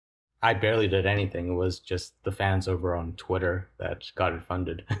I barely did anything. It was just the fans over on Twitter that got it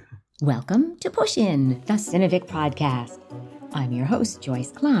funded. Welcome to Push In, the Cinevic podcast. I'm your host,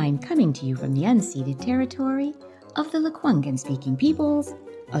 Joyce Klein, coming to you from the unceded territory of the Lekwungen-speaking peoples,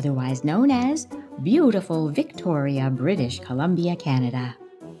 otherwise known as beautiful Victoria, British Columbia, Canada.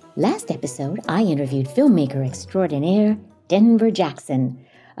 Last episode, I interviewed filmmaker extraordinaire Denver Jackson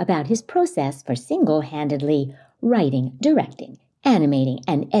about his process for single-handedly writing, directing, animating,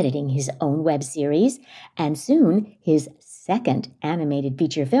 and editing his own web series, and soon his second animated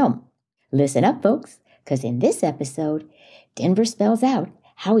feature film. Listen up, folks, because in this episode, Denver spells out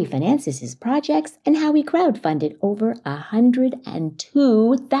how he finances his projects and how he crowdfunded over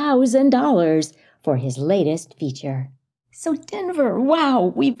 $102,000 for his latest feature. So Denver,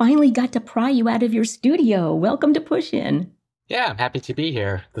 wow, we finally got to pry you out of your studio. Welcome to Push In. Yeah, I'm happy to be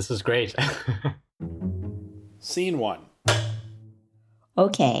here. This is great. Scene one.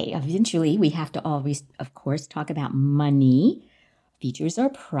 Okay, eventually we have to always, of course, talk about money. Features are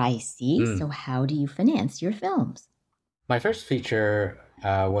pricey, so how do you finance your films? My first feature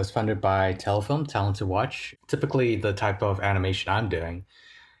was funded by Telefilm, Talent to Watch. Typically, the type of animation I'm doing,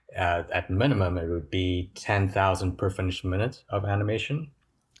 at minimum, it would be 10,000 per finished minute of animation.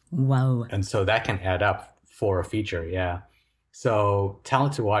 Whoa. And so that can add up for a feature, yeah. So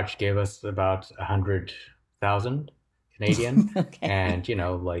Talent to Watch gave us about 100,000 Canadian. Okay. And,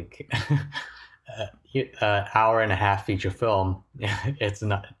 hour and a half feature film, that's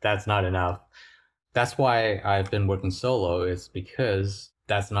not enough. That's why I've been working solo, is because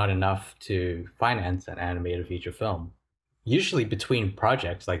that's not enough to finance an animated feature film. Usually between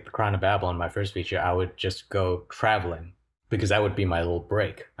projects, like The Crown of Babylon, my first feature, I would just go traveling because that would be my little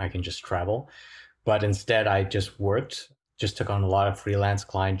break. I can just travel. But instead, I just took on a lot of freelance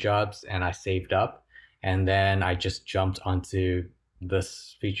client jobs, and I saved up. And then I just jumped onto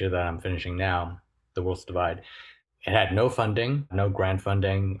this feature that I'm finishing now, The World's Divide. It had no funding, no grant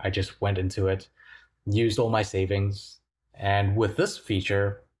funding. I just went into it, used all my savings. And with this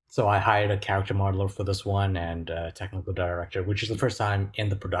feature, so I hired a character modeler for this one and a technical director, which is the first time in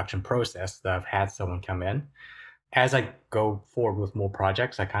the production process that I've had someone come in. As I go forward with more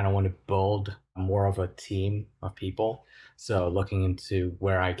projects, I kind of want to build more of a team of people. So looking into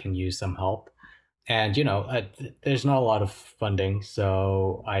where I can use some help. And, there's not a lot of funding,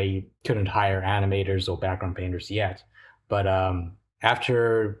 so I couldn't hire animators or background painters yet. But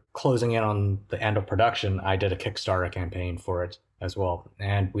after closing in on the end of production, I did a Kickstarter campaign for it as well.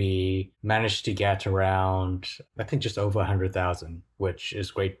 And we managed to get around, I think, just over 100,000, which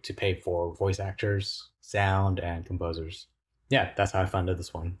is great to pay for voice actors, sound, and composers. Yeah, that's how I funded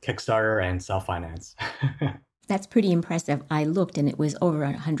this one. Kickstarter and self-finance. That's pretty impressive. I looked and it was over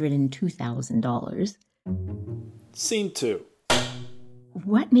 $102,000. Scene two.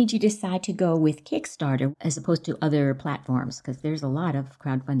 What made you decide to go with Kickstarter as opposed to other platforms? Because there's a lot of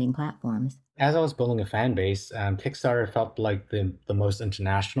crowdfunding platforms. As I was building a fan base, Kickstarter felt like the most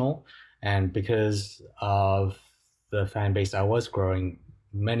international. And because of the fan base I was growing,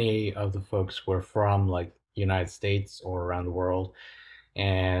 many of the folks were from like United States or around the world.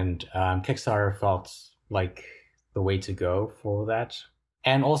 And Kickstarter felt like the way to go for that.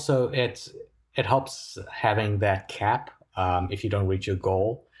 And also it helps having that cap. If you don't reach your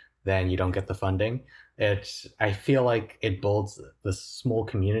goal, then you don't get the funding. I feel like it builds this small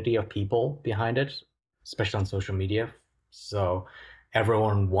community of people behind it, especially on social media. So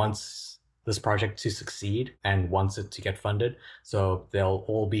everyone wants this project to succeed and wants it to get funded. So they'll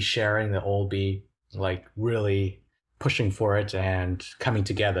all be sharing, they'll all be like really pushing for it and coming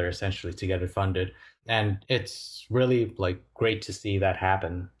together essentially to get it funded. And it's really like great to see that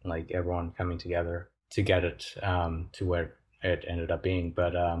happen, like everyone coming together to get it to where it ended up being.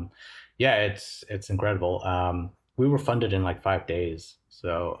 But yeah, it's incredible. We were funded in like 5 days.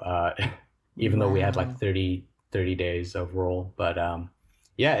 So even though we had like 30 days overall, but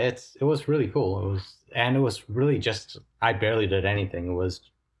yeah, it was really cool. It was really just, I barely did anything. It was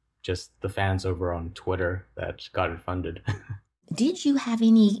just the fans over on Twitter that got it funded. Did you have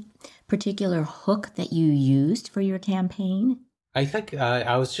any particular hook that you used for your campaign? I think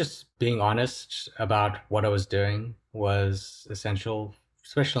I was just being honest about what I was doing was essential,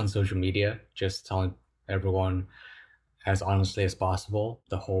 especially on social media, just telling everyone as honestly as possible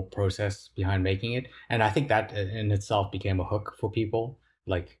the whole process behind making it. And I think that in itself became a hook for people,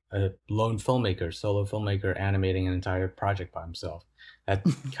 like a lone filmmaker, solo filmmaker animating an entire project by himself. That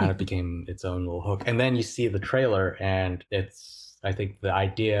kind of became its own little hook. And then you see the trailer and I think the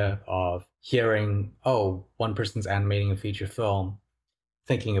idea of hearing, oh, one person's animating a feature film,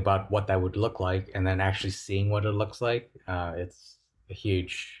 thinking about what that would look like, and then actually seeing what it looks like, a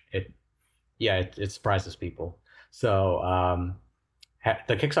huge, it surprises people. So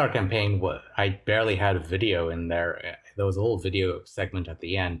the Kickstarter campaign, I barely had a video in there. There was a little video segment at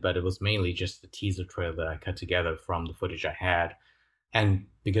the end, but it was mainly just the teaser trailer that I cut together from the footage I had. And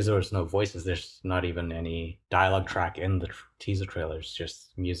because there was no voices, there's not even any dialogue track in the teaser trailer. It's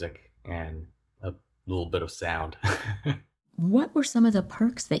just music and a little bit of sound. What were some of the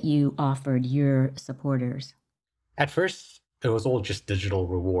perks that you offered your supporters? At first, it was all just digital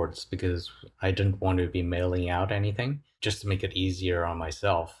rewards because I didn't want to be mailing out anything, just to make it easier on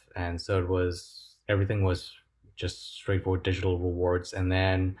myself. And so everything was just straightforward digital rewards. And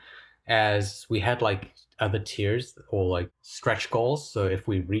then as we had like other tiers or like stretch goals. So if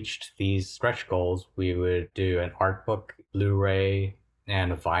we reached these stretch goals, we would do an art book, Blu-ray,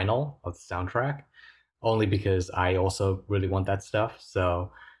 and a vinyl of the soundtrack, only because I also really want that stuff.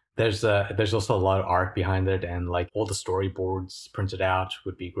 So there's also a lot of art behind it, and like all the storyboards printed out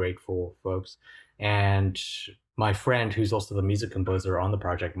would be great for folks. And my friend, who's also the music composer on the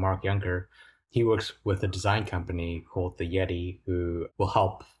project, Mark Younger, he works with a design company called The Yeti, who will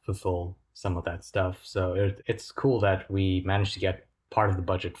help fulfill some of that stuff. So it's cool that we managed to get part of the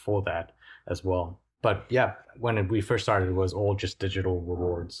budget for that as well. But yeah, when we first started, it was all just digital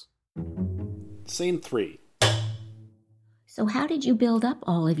rewards. Scene 3. So how did you build up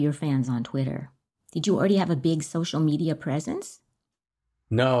all of your fans on Twitter? Did you already have a big social media presence?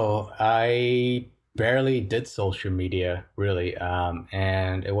 No, I barely did social media, really.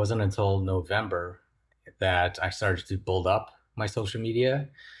 And it wasn't until November that I started to build up my social media,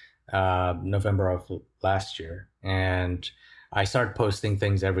 November of last year. And I started posting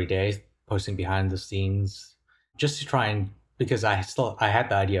things every day, posting behind the scenes, just to try and, because I had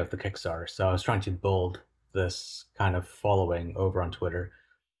the idea of the Kickstarter. So I was trying to build this kind of following over on Twitter.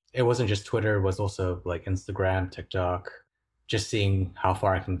 It wasn't just Twitter, it was also like Instagram, TikTok, just seeing how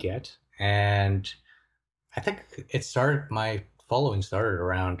far I can get. And I think my following started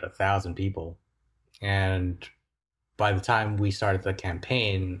around 1,000 people. And by the time we started the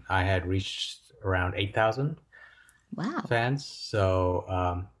campaign, I had reached around 8,000 fans.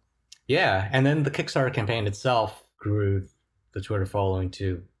 So yeah, and then the Kickstarter campaign itself grew the Twitter following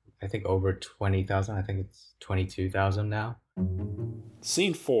to, I think, over 20,000. I think it's 22,000 now.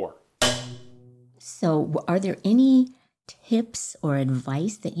 Scene 4. So are there any tips or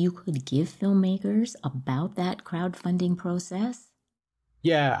advice that you could give filmmakers about that crowdfunding process?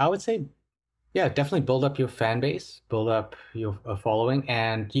 Yeah, I would say, yeah, definitely build up your fan base, build up your following.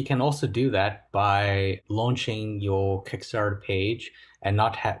 And you can also do that by launching your Kickstarter page and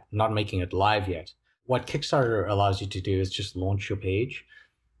not making it live yet. What Kickstarter allows you to do is just launch your page,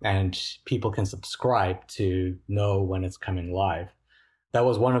 and people can subscribe to know when it's coming live. That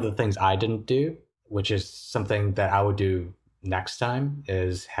was one of the things I didn't do, which is something that I would do next time,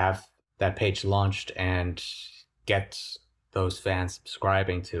 is have that page launched and get those fans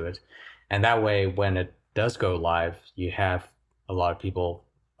subscribing to it. And that way, when it does go live, you have a lot of people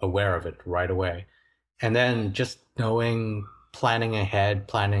aware of it right away. And then just planning ahead,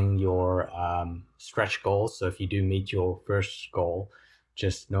 planning your stretch goals. So if you do meet your first goal,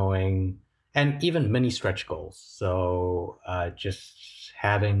 just knowing, and even mini stretch goals. So just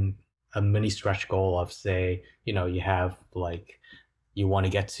having a mini stretch goal of, say, you have like, you want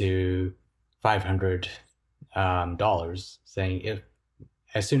to get to $500, saying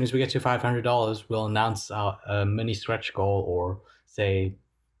as soon as we get to $500, we'll announce a mini stretch goal, or say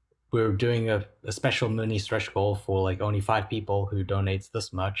we're doing a special mini stretch goal for like only 5 people who donates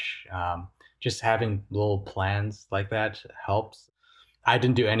this much. Just having little plans like that helps. I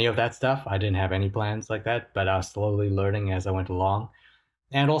didn't do any of that stuff. I didn't have any plans like that, but I was slowly learning as I went along.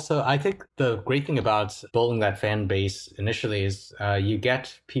 And also, I think the great thing about building that fan base initially is you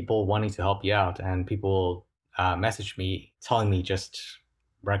get people wanting to help you out, and people message me telling me, just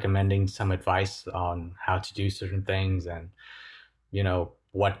recommending some advice on how to do certain things, and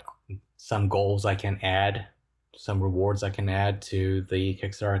what some goals I can add, some rewards I can add to the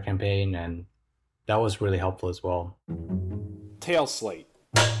Kickstarter campaign, and that was really helpful as well. Tail slate.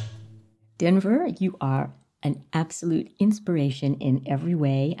 Denver, you are an absolute inspiration in every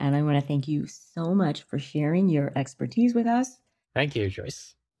way, and I want to thank you so much for sharing your expertise with us. Thank you,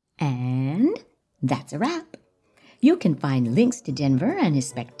 Joyce. And that's a wrap. You can find links to Denver and his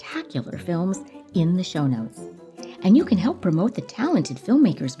spectacular films in the show notes. And you can help promote the talented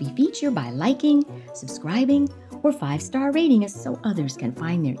filmmakers we feature by liking, subscribing, or 5-star rating us so others can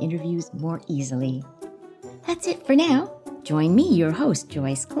find their interviews more easily. That's it for now. Join me, your host,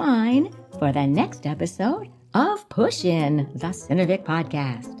 Joyce Klein, for the next episode of Pushin', the Cinevic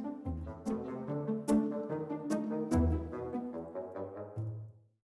Podcast.